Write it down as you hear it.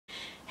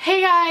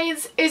Hey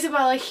guys,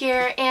 Isabella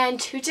here, and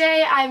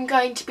today I'm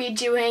going to be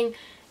doing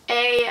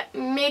a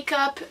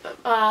makeup,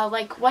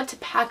 like what to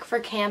pack for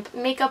camp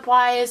makeup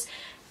wise,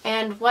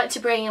 and what to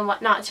bring and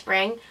what not to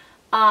bring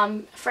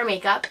for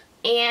makeup.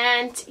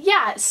 And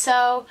yeah,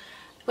 so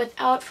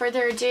without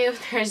further ado,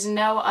 there's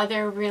no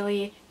other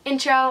really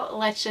intro,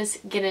 let's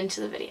just get into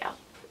the video.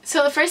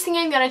 So the first thing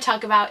I'm going to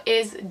talk about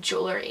is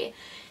jewelry.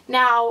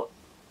 Now,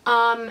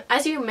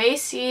 as you may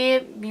see,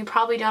 you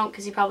probably don't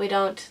because you probably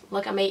don't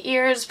look at my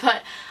ears,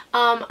 but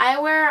I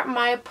wear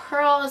my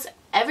pearls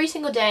every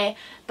single day,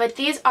 but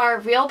these are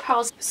real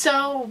pearls.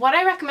 So what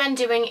I recommend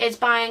doing is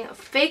buying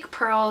fake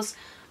pearls,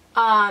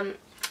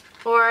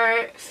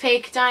 or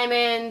fake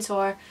diamonds,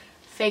 or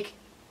fake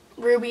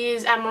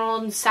rubies,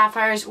 emeralds,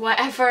 sapphires,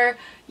 whatever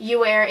you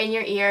wear in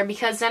your ear,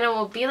 because then it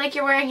will be like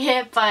you're wearing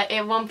it, but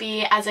it won't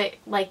be as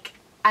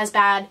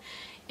bad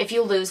if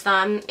you lose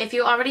them. If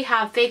you already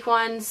have fake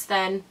ones,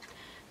 then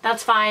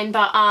that's fine,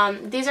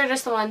 but these are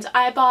just the ones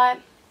I bought.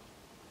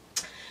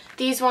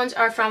 These ones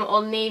are from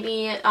Old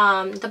Navy.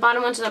 The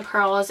bottom ones are the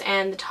pearls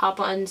and the top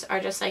ones are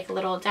just like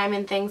little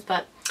diamond things,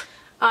 but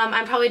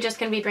I'm probably just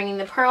going to be bringing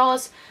the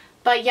pearls.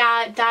 But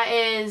yeah, that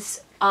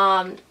is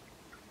a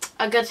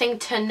good thing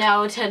to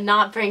know, to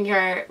not bring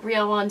your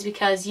real ones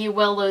because you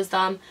will lose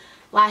them.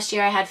 Last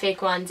year I had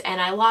fake ones and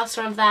I lost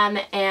one of them,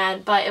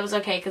 but it was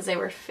okay because they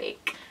were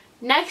fake.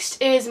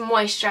 Next is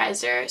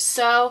moisturizer.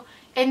 So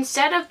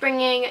instead of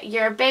bringing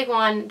your big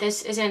one,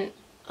 this isn't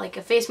like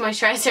a face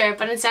moisturizer,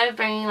 but instead of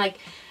bringing like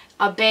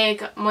a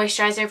big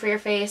moisturizer for your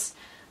face,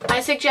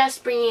 I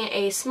suggest bringing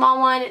a small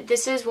one.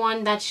 This is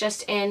one that's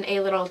just in a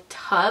little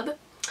tub,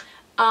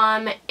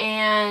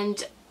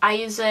 and I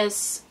use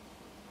this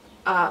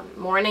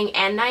morning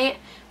and night,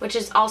 which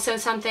is also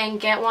something.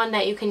 Get one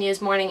that you can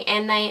use morning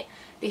and night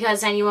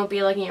because then you won't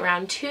be looking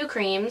around two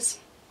creams.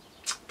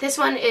 This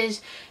one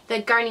is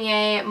the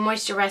Garnier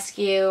Moisture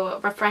Rescue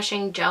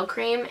Refreshing Gel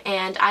Cream,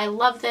 and I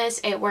love this.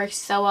 It works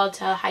so well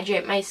to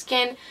hydrate my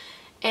skin,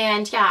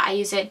 and yeah, I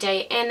use it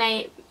day and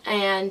night,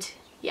 and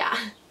yeah.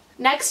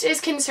 Next is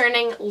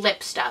concerning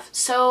lip stuff.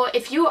 So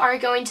if you are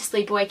going to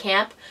sleepaway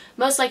camp,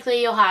 most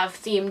likely you'll have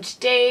themed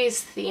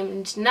days,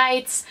 themed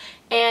nights,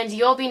 and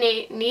you'll be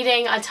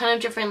needing a ton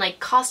of different like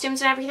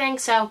costumes and everything.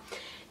 So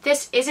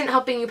this isn't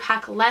helping you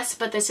pack less,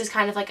 but this is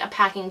kind of like a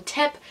packing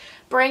tip.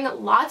 Bring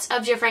lots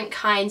of different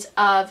kinds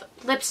of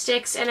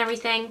lipsticks and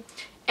everything,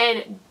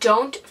 and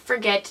don't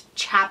forget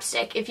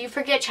chapstick. If you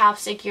forget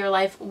chapstick, your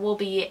life will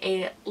be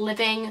a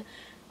living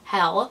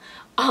hell.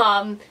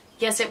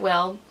 Yes, it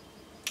will.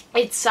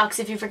 It sucks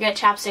if you forget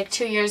chapstick.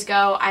 2 years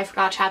ago, I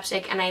forgot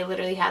chapstick and I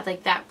literally had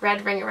like that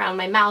red ring around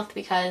my mouth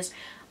because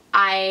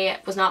I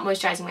was not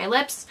moisturizing my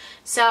lips.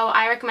 So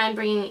I recommend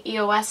bringing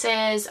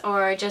EOS's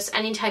or just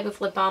any type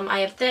of lip balm. I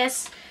have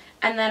this,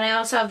 and then I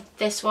also have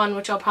this one,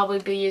 which I'll probably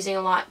be using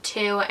a lot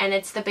too, and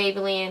it's the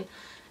Maybelline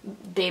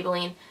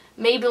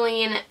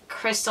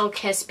Crystal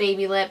Kiss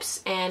Baby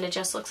Lips, and it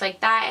just looks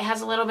like that. It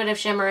has a little bit of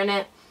shimmer in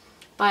it,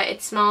 but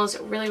it smells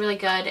really, really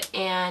good,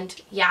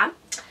 and yeah.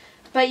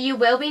 But you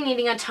will be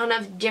needing a ton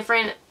of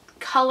different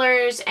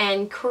colors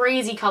and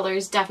crazy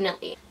colors,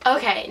 definitely.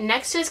 Okay,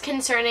 next is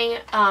concerning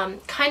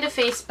kind of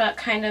face but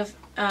kind of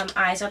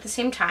eyes at the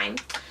same time.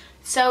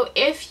 So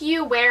if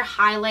you wear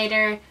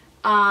highlighter,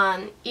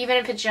 even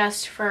if it's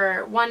just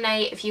for one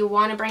night, if you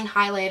want to bring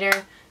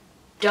highlighter,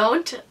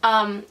 don't.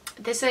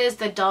 This is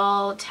the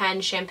Doll 10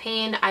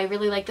 Champagne. I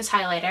really like this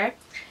highlighter.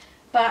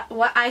 But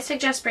what I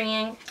suggest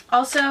bringing,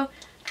 also,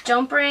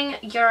 don't bring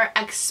your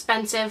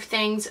expensive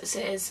things.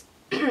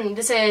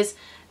 This is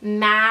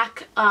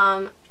MAC.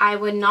 I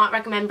would not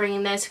recommend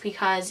bringing this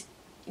because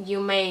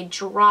you may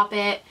drop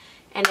it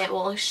and it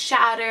will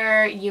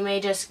shatter. You may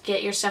just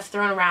get your stuff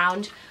thrown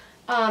around.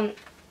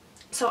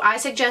 So I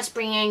suggest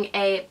bringing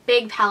a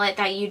big palette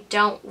that you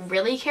don't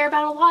really care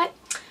about a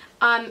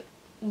lot.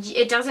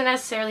 It doesn't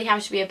necessarily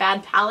have to be a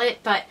bad palette,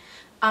 but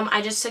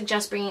I just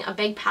suggest bringing a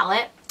big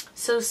palette.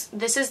 So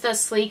this is the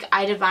Sleek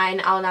Eye Divine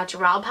Au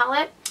Naturel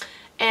palette,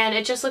 and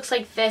it just looks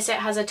like this. It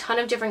has a ton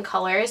of different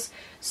colors.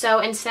 So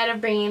instead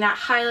of bringing that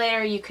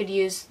highlighter, you could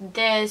use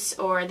this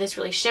or this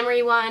really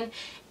shimmery one.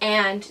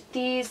 And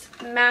these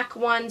MAC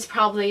ones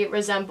probably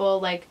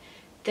resemble like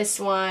this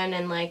one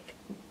and like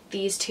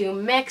these two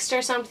mixed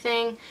or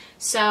something.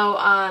 So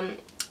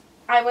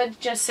I would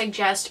just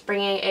suggest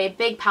bringing a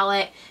big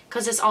palette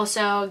because this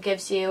also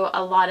gives you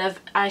a lot of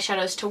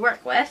eyeshadows to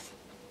work with.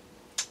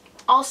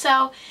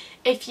 Also,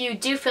 if you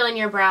do fill in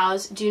your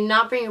brows, do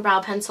not bring your brow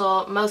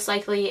pencil. Most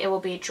likely it will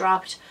be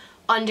dropped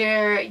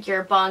under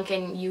your bunk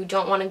and you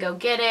don't want to go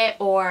get it,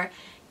 or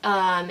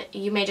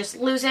you may just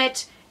lose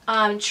it.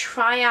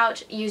 Try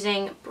out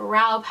using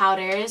brow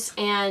powders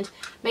and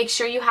make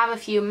sure you have a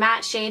few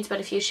matte shades but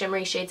a few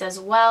shimmery shades as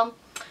well.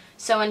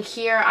 So in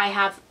here I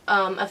have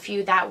a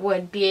few that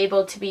would be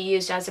able to be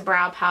used as a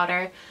brow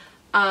powder.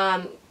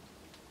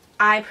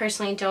 I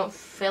personally don't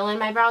fill in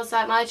my brows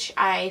that much.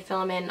 I fill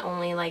them in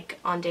only like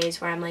on days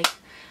where I'm like,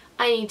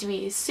 I need to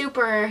be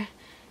super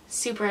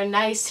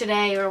nice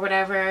today or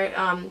whatever,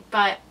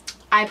 but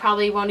I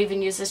probably won't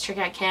even use this trick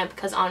at camp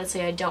because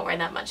honestly I don't wear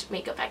that much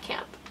makeup at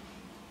camp.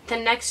 The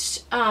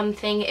next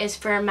thing is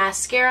for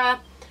mascara.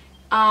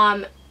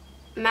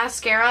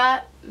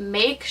 Mascara,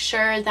 make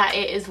sure that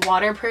it is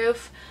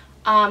waterproof.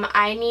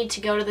 I need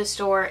to go to the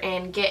store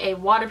and get a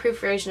waterproof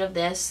version of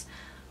this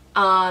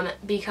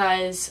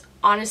because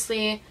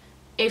honestly,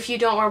 if you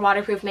don't wear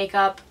waterproof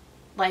makeup,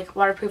 like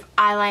waterproof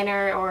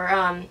eyeliner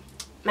or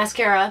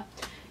mascara,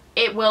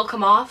 it will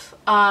come off.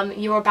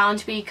 You are bound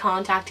to be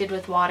contacted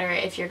with water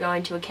if you're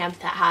going to a camp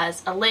that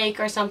has a lake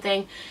or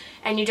something,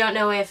 and you don't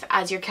know if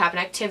as your cabin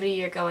activity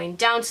you're going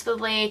down to the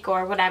lake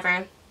or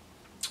whatever.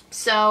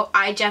 So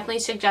I definitely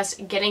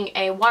suggest getting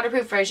a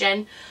waterproof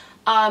version.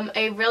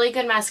 A really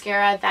good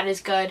mascara that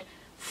is good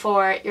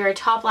for your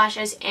top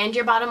lashes and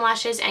your bottom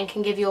lashes and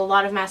can give you a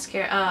lot of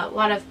mascara, a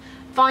lot of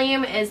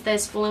volume is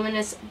this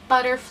Voluminous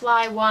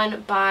Butterfly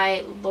one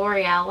by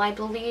L'Oreal, I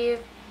believe.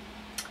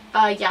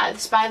 Yeah,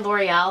 it's by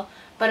L'Oreal.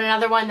 But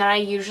another one that I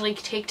usually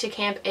take to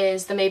camp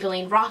is the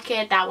Maybelline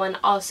Rocket. That one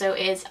also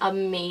is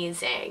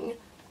amazing.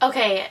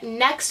 Okay,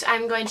 next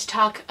I'm going to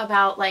talk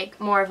about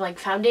like more of like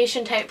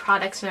foundation type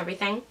products and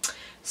everything.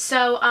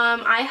 So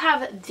I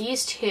have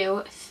these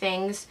two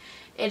things.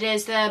 It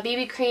is the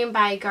BB cream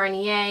by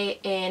Garnier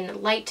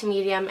in light to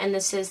medium, and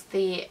this is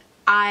the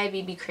eye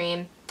BB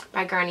cream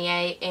by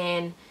Garnier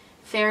in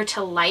fair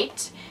to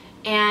light.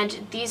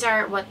 And these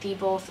are what they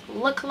both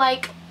look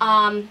like.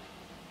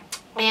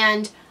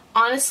 And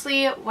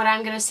honestly, what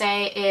I'm gonna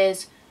say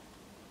is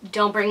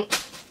don't bring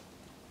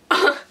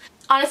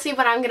honestly,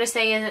 what I'm going to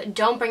say is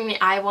don't bring the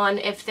eye one.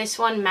 If this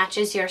one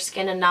matches your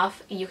skin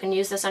enough, you can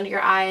use this under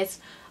your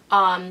eyes.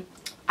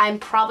 I'm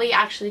probably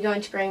actually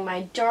going to bring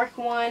my dark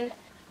one.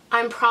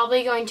 I'm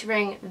probably going to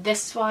bring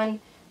this one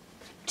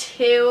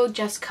too,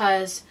 just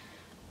because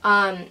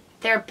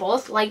they're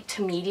both light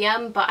to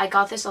medium, but I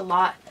got this a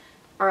lot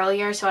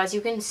earlier. So as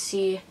you can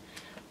see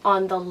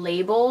on the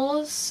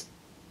labels,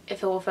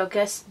 if it will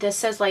focus, this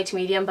says light to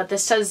medium, but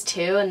this says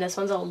 2, and this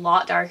one's a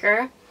lot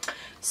darker.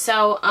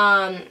 So,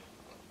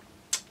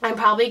 I'm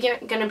probably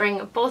going to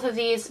bring both of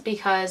these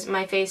because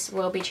my face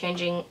will be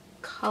changing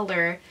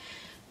color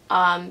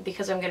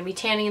because I'm going to be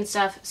tanning and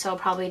stuff, so I'll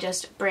probably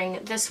just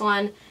bring this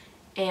one,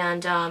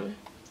 and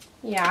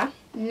yeah.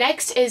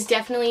 Next is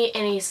definitely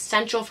an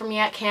essential for me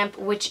at camp,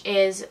 which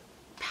is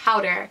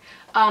powder.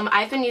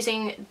 I've been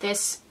using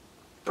this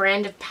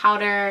brand of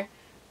powder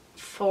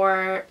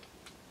for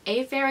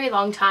a very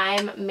long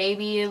time,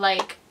 maybe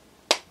like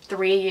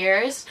 3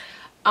 years.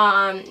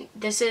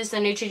 This is the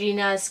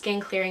Neutrogena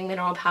Skin Clearing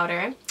Mineral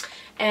Powder,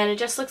 and it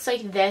just looks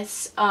like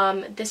this.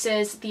 This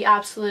is the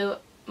absolute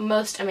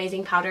most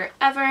amazing powder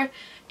ever.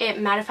 It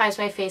mattifies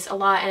my face a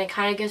lot, and it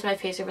kind of gives my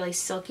face a really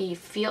silky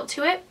feel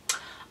to it.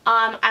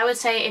 I would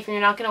say if you're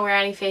not going to wear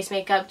any face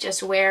makeup,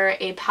 just wear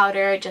a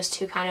powder just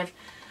to kind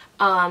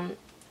of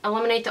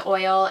eliminate the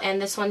oil,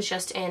 and this one's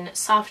just in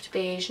Soft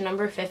Beige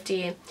number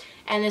 50,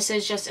 and this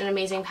is just an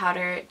amazing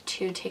powder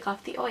to take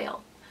off the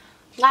oil.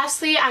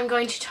 Lastly, I'm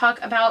going to talk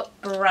about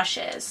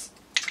brushes.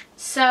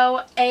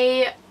 So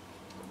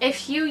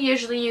if you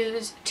usually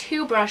use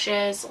 2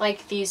 brushes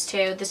like these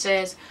two, this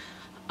is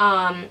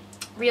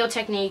Real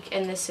Technique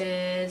and this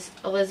is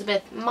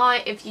Elizabeth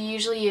Mott. If you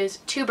usually use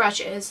 2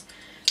 brushes,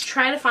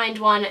 try to find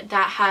one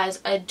that has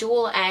a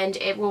dual end.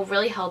 It will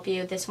really help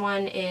you. This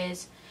one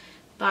is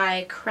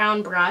by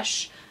Crown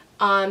Brush,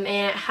 and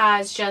it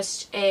has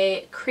just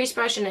a crease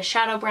brush and a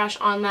shadow brush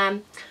on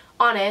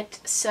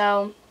it.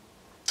 So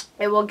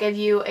it will give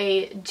you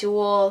a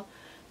dual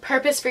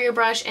purpose for your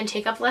brush and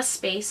take up less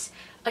space.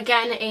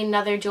 Again,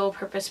 another dual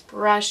purpose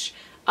brush.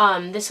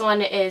 This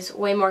one is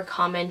way more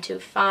common to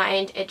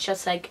find. It's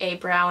just like a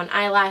brow and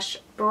eyelash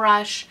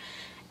brush.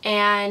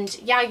 And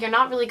yeah, you're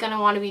not really going to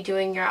want to be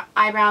doing your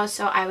eyebrows,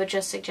 so I would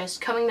just suggest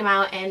combing them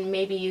out and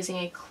maybe using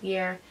a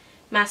clear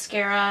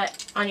mascara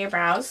on your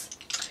brows.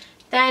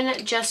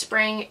 Then just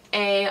bring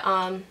a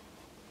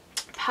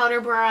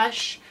powder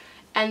brush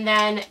and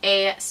then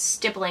a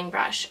stippling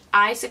brush.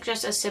 I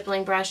suggest a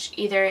stippling brush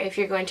either if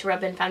you're going to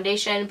rub in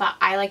foundation, but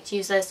I like to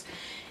use this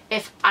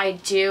if I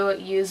do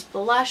use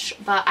blush,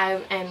 but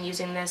I am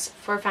using this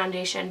for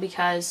foundation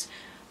because,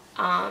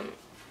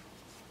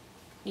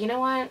 you know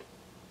what?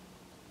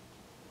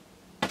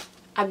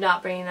 I'm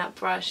not bringing that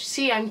brush.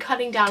 See, I'm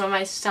cutting down on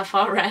my stuff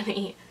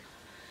already.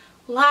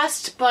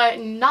 Last but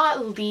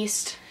not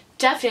least,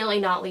 definitely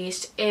not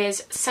least,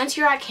 is since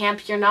you're at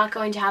camp, you're not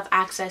going to have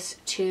access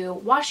to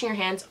washing your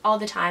hands all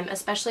the time,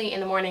 especially in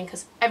the morning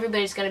because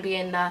everybody's going to be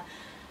in the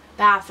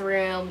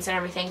bathrooms and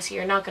everything, so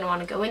you're not going to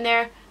want to go in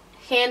there.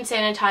 Hand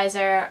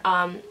sanitizer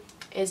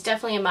is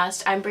definitely a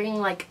must. I'm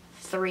bringing like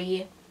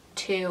 3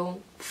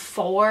 to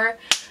 4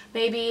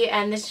 maybe,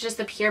 and this is just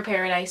the Pure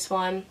Paradise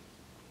one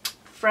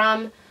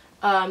from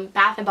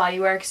Bath & Body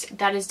Works.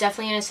 That is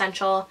definitely an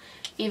essential.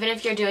 Even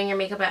if you're doing your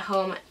makeup at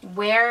home,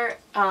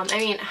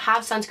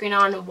 have sunscreen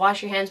on,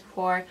 wash your hands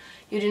before.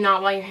 You do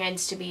not want your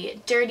hands to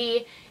be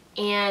dirty,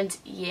 And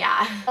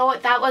yeah, so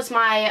that was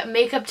my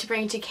makeup to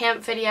bring to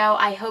camp video.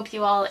 I hope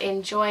you all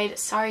enjoyed.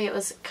 Sorry it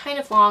was kind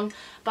of long,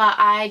 but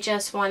I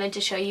just wanted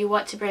to show you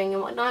what to bring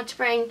and what not to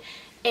bring.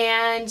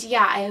 And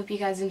yeah, I hope you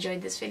guys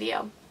enjoyed this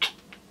video.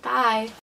 Bye!